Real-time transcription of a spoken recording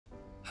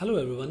Hello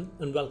everyone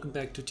and welcome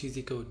back to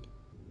Cheesy Code.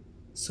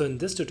 So in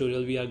this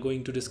tutorial we are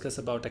going to discuss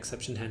about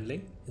exception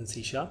handling in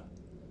C#.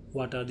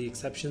 What are the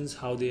exceptions,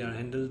 how they are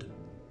handled,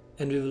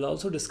 and we will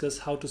also discuss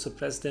how to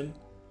suppress them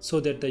so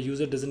that the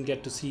user doesn't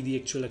get to see the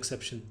actual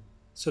exception.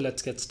 So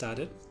let's get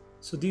started.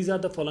 So these are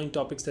the following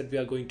topics that we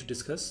are going to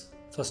discuss.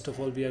 First of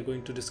all, we are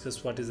going to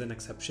discuss what is an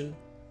exception.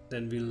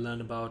 Then we'll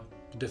learn about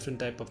the different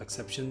type of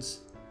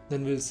exceptions.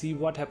 Then we'll see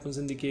what happens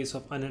in the case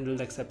of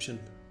unhandled exception.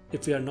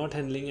 If we are not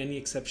handling any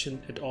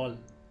exception at all,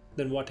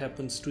 then what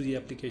happens to the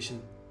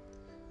application?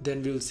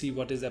 Then we'll see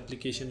what is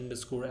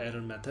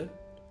application_error method.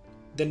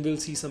 Then we'll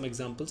see some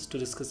examples to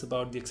discuss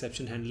about the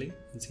exception handling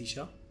in C#.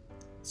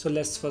 So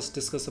let's first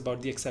discuss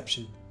about the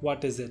exception.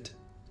 What is it?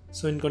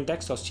 So in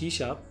context of C#,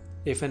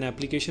 if an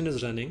application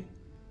is running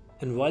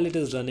and while it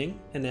is running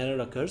an error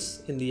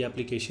occurs in the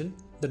application,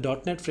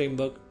 the .NET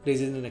framework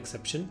raises an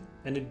exception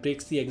and it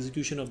breaks the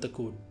execution of the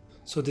code.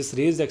 So this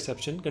raised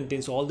exception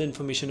contains all the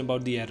information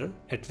about the error,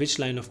 at which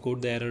line of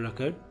code the error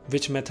occurred,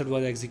 which method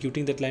was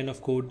executing that line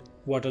of code,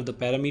 what are the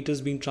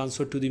parameters being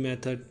transferred to the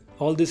method.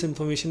 All this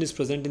information is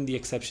present in the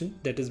exception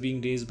that is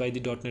being raised by the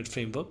 .NET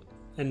framework,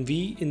 and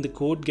we in the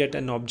code get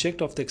an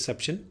object of the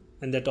exception,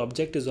 and that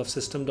object is of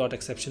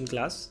system.exception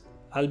class.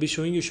 I'll be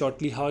showing you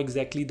shortly how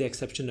exactly the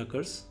exception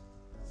occurs.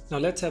 Now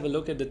let's have a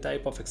look at the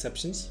type of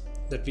exceptions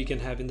that we can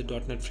have in the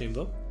 .NET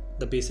framework,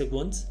 the basic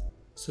ones.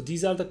 So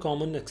these are the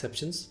common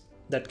exceptions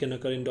that can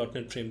occur in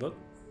 .NET framework.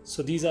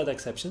 So these are the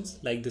exceptions,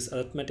 like this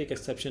arithmetic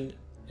exception.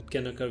 It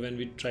can occur when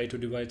we try to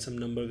divide some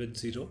number with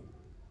 0.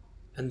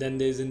 And then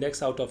there is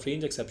index out of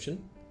range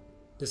exception.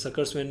 This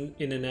occurs when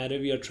in an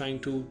array we are trying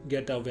to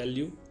get a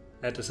value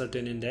at a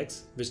certain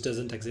index which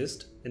doesn't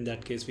exist. In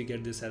that case we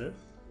get this error.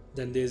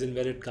 Then there is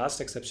invalid cast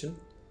exception,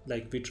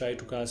 like we try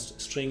to cast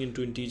string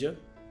into integer,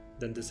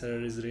 then this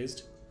error is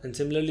raised. And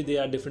similarly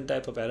there are different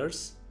type of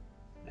errors,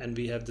 and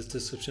we have this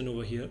description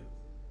over here.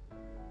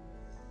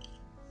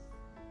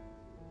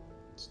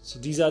 So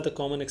these are the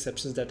common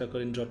exceptions that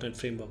occur in .NET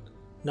framework.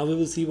 Now we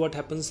will see what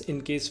happens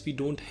in case we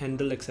don't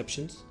handle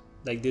exceptions,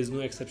 like there is no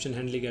exception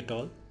handling at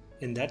all.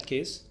 In that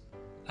case,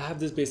 I have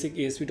this basic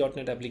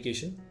ASP.NET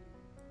application,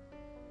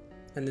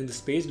 and in this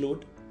page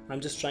load,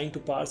 I'm just trying to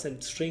parse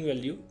a string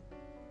value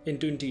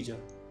into integer.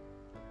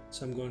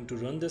 So I'm going to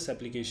run this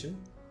application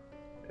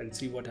and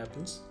see what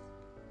happens.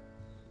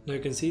 Now you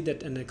can see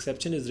that an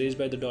exception is raised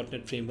by the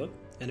 .NET framework,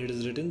 and it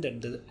is written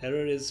that the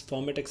error is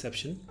format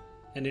exception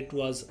and it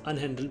was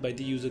unhandled by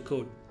the user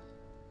code.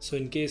 So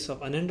in case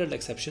of unhandled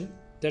exception,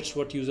 that's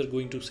what user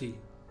going to see.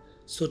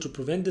 So to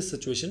prevent this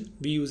situation,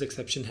 we use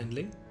exception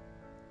handling.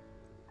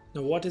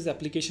 Now what is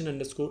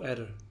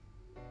application_error?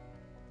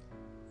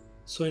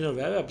 So in our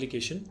web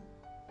application,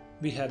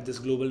 we have this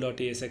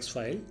global.asx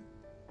file.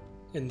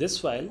 In this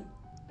file,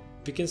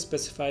 we can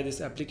specify this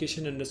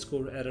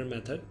application_error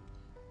method.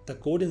 The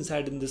code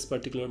inside in this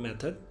particular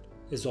method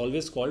is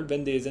always called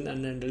when there is an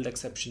unhandled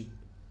exception.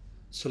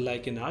 So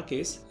like in our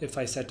case, if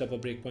I set up a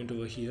breakpoint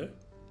over here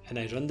and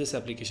I run this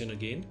application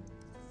again,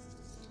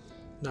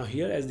 now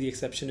here as the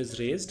exception is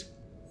raised,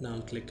 now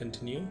I'll click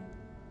continue.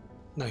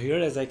 Now here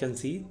as I can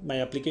see, my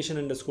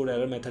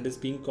application_error method is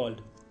being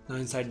called. Now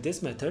inside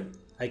this method,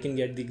 I can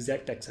get the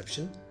exact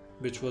exception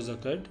which was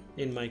occurred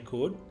in my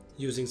code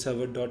using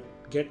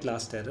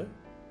server.getLastError.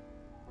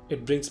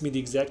 It brings me the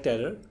exact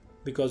error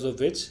because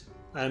of which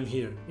I am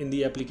here in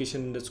the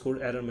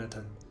application_error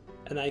method.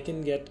 And I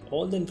can get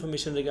all the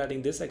information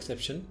regarding this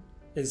exception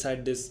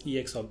inside this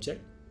EX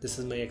object. This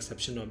is my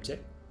exception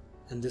object,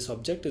 and this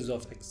object is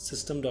of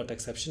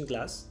system.exception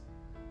class.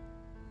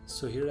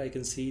 So here I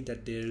can see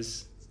that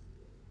there's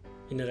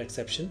inner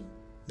exception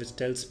which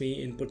tells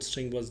me input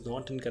string was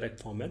not in correct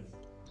format.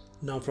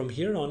 Now from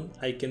here on,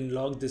 I can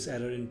log this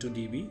error into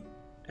DB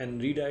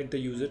and redirect the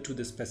user to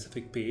the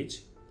specific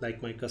page,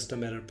 like my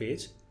custom error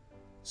page,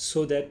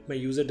 so that my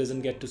user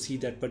doesn't get to see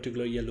that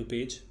particular yellow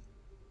page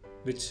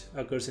which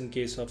occurs in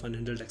case of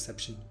unhandled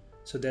exception.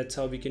 So that's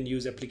how we can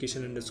use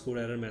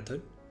application_error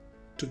method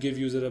to give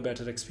user a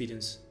better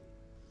experience.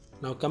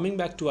 Now coming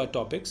back to our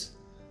topics,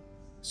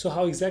 so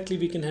how exactly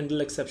we can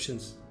handle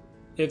exceptions?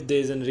 If there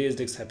is a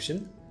raised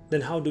exception, then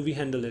how do we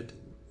handle it?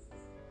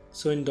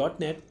 So in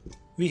 .NET,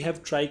 we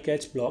have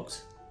try-catch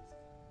blocks.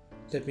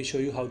 Let me show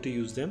you how to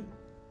use them.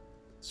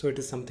 So it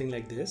is something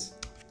like this.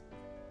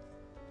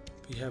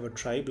 We have a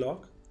try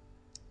block,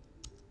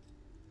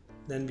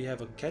 then we have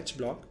a catch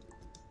block.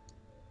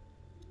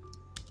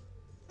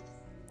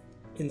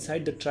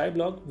 Inside the try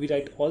block, we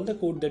write all the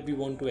code that we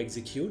want to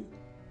execute.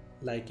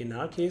 Like in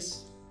our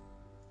case,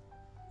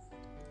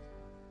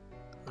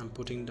 I'm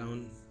putting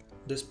down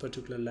this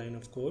particular line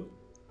of code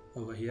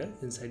over here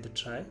inside the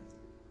try.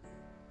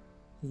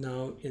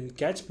 Now in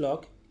catch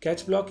block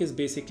is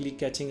basically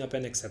catching up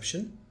an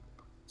exception.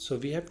 So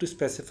we have to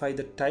specify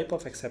the type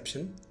of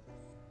exception.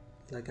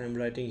 Like I'm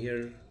writing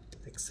here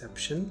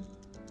exception,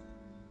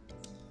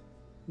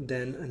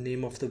 then a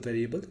name of the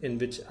variable in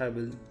which I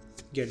will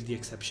get the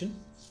exception.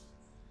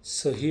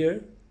 So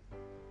here,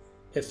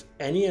 if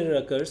any error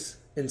occurs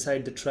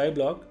inside the try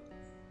block,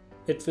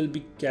 it will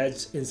be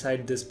cached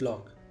inside this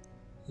block.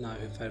 Now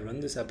if I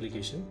run this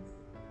application,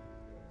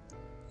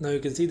 now you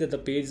can see that the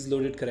page is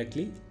loaded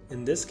correctly.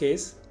 In this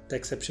case, the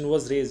exception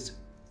was raised,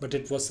 but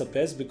it was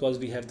suppressed because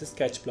we have this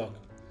catch block.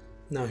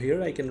 Now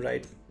here I can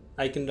write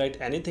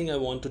anything I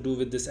want to do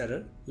with this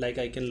error, like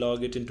I can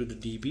log it into the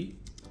DB,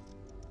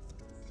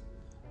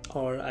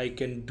 or I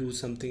can do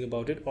something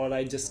about it, or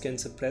I just can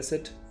suppress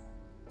it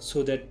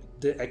so that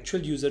the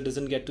actual user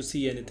doesn't get to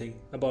see anything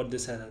about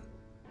this error.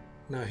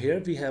 Now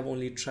here we have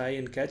only try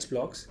and catch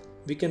blocks.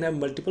 We can have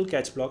multiple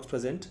catch blocks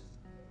present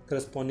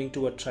corresponding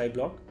to a try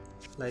block.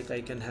 Like I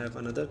can have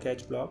another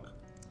catch block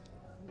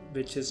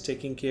which is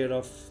taking care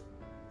of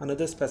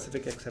another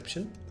specific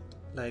exception,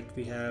 like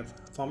we have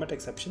format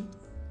exception.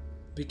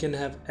 We can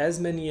have as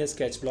many as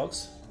catch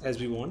blocks as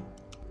we want.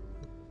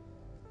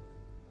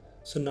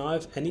 So now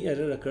if any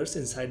error occurs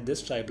inside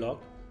this try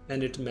block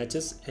and it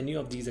matches any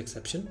of these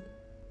exceptions,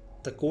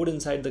 the code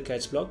inside the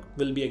catch block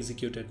will be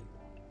executed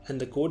and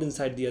the code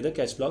inside the other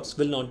catch blocks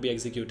will not be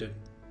executed.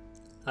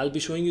 I'll be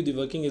showing you the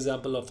working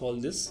example of all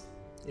this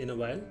in a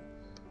while.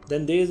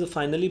 Then there is a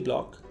finally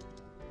block.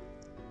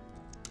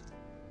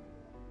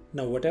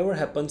 Now whatever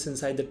happens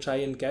inside the try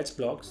and catch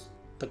blocks,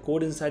 the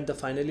code inside the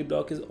finally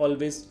block is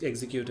always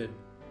executed.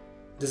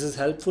 This is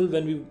helpful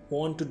when we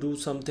want to do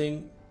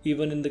something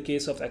even in the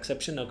case of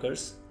exception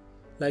occurs,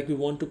 like we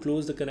want to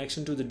close the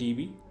connection to the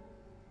DB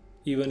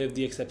even if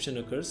the exception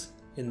occurs.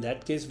 In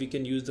that case we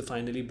can use the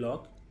finally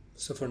block.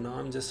 So for now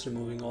I'm just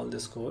removing all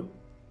this code.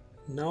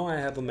 Now I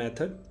have a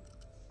method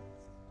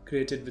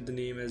created with the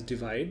name as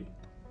divide.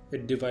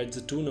 It divides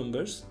the two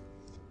numbers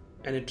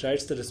and it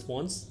writes the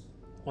response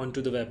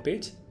onto the web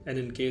page, and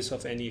in case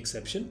of any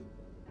exception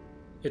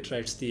it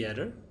writes the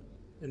error.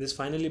 In this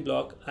finally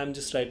block I'm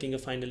just writing a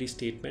finally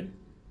statement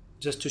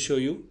just to show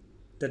you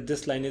that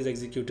this line is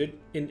executed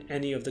in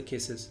any of the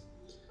cases.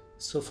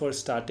 So for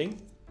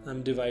starting,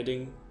 I'm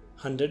dividing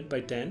 100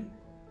 by 10.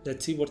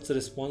 Let's see what's the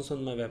response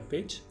on my web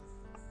page.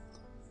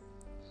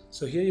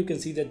 So here you can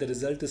see that the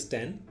result is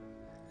 10,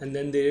 and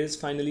then there is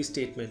finally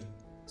statement.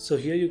 So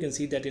here you can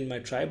see that in my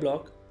try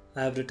block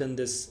I have written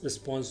this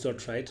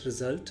response.write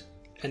result,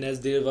 and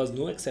as there was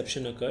no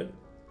exception occurred,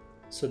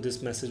 so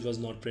this message was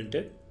not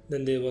printed.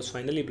 Then there was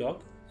finally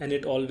block and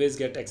it always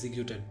get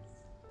executed.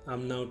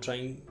 I'm now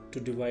trying to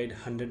divide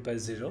 100 by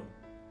 0.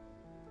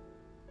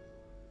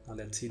 Now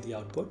let's see the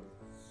output.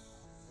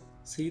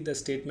 See, the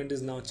statement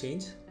is now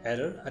changed.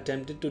 Error,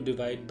 attempted to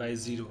divide by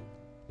 0.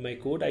 In my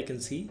code I can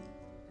see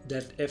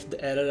that if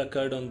the error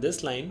occurred on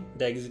this line,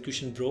 the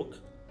execution broke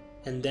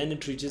and then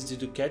it reaches to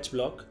the catch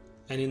block,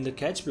 and in the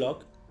catch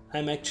block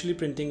I'm actually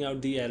printing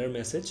out the error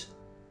message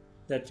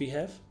that we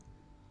have,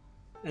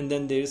 and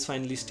then there is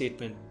finally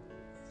statement.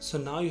 So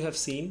now you have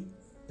seen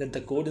that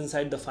the code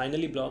inside the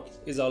finally block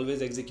is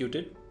always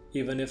executed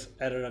even if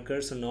error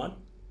occurs or not.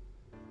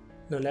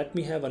 Now let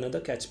me have another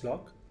catch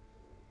block.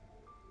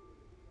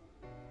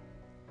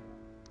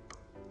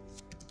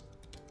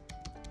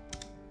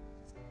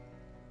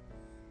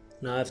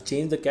 Now I've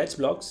changed the catch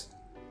blocks.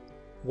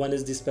 One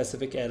is the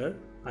specific error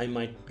I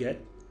might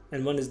get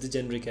and one is the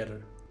generic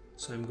error.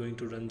 So I'm going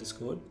to run this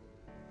code.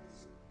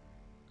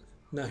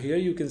 Now here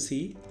you can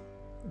see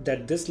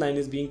that this line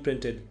is being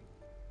printed.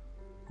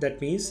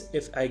 That means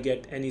if I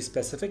get any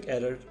specific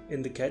error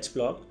in the catch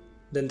block,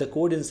 then the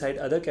code inside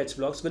other catch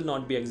blocks will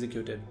not be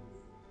executed.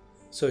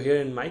 So here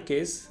in my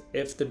case,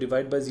 if the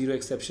divide by 0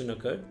 exception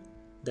occurred,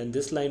 then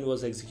this line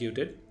was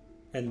executed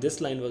and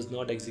this line was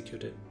not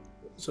executed.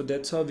 So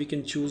that's how we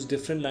can choose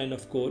different line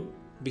of code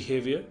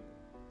behavior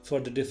for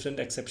the different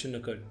exception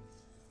occurred.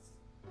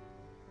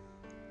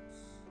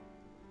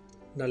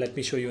 Now let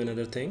me show you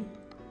another thing.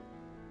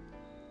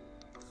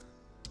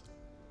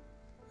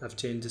 I've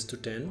changed this to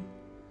 10.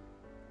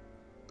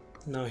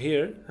 Now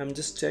here I'm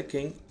just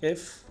checking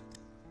if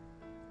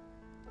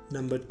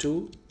number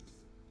 2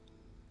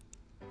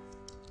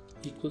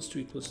 equals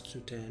to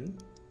 10.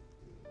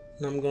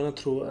 Now I'm gonna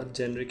throw a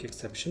generic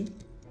exception.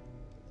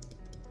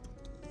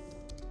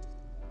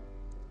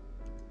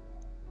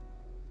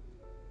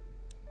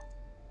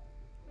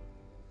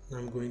 Now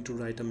I'm going to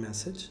write a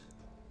message.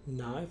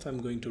 Now if I'm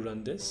going to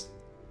run this,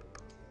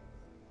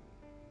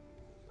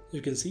 you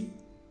can see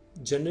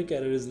generic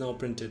error is now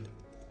printed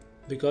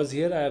because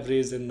here I have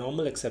raised a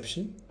normal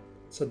exception,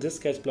 so this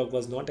catch block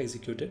was not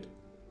executed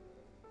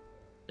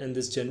and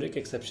this generic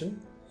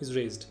exception is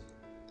raised.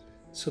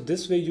 So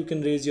this way you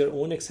can raise your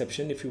own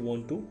exception if you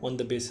want to on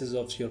the basis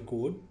of your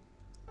code.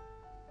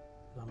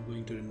 I'm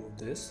going to remove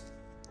this.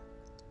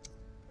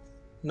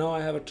 Now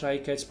I have a try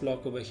catch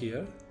block over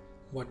here.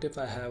 What if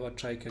I have a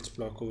try catch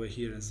block over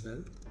here as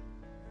well?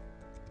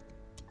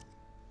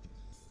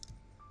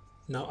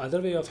 Now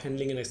other way of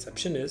handling an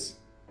exception is,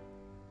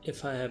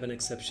 if I have an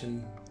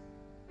exception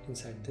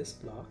inside this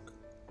block,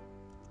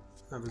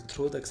 I will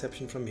throw the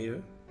exception from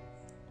here.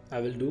 I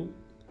will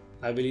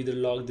either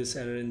log this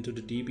error into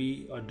the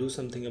DB or do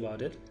something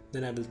about it.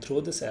 Then I will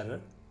throw this error,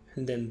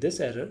 and then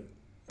this error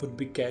would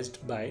be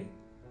catched by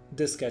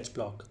this catch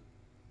block.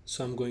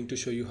 So I'm going to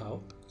show you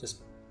how.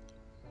 Just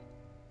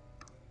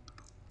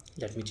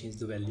let me change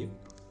the value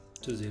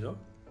to 0.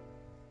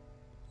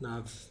 Now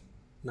I've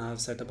Now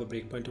I've set up a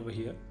breakpoint over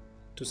here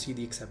to see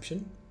the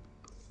exception.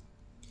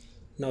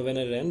 Now when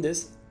I ran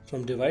this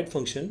from divide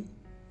function,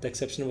 the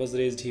exception was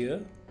raised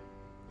here,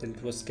 then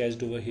it was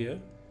cached over here.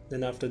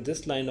 Then after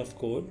this line of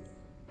code,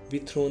 we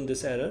thrown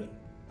this error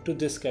to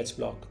this catch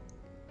block.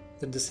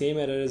 That the same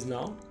error is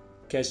now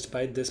cached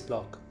by this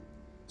block.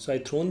 So I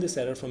thrown this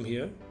error from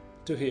here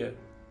to here.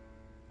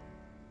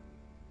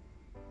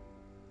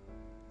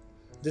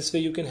 This way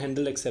you can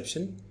handle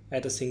exception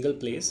at a single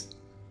place.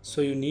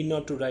 So you need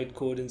not to write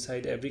code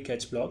inside every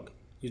catch block.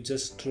 You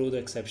just throw the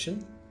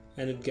exception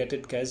and it get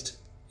it cached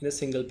in a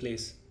single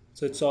place.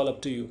 So it's all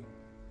up to you.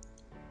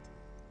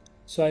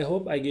 So I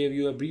hope I gave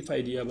you a brief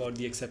idea about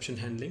the exception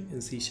handling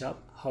in C#,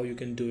 how you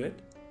can do it.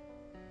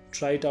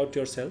 Try it out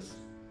yourself.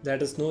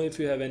 Let us know if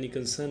you have any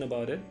concern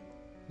about it.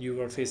 You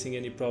are facing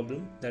any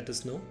problem, let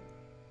us know.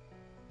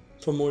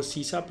 For more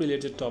C#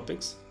 related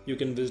topics, you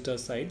can visit our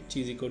site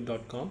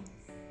cheesycode.com.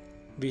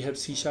 We have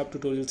C#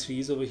 tutorial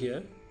series over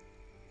here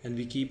and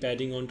we keep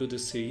adding on to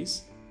this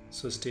series,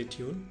 so stay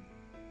tuned.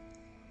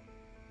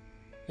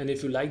 And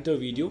if you liked our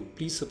video,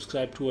 please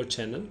subscribe to our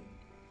channel.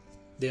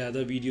 There are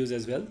other videos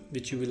as well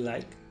which you will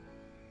like.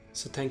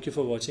 So thank you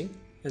for watching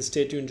and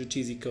stay tuned to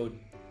Cheesy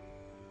Code.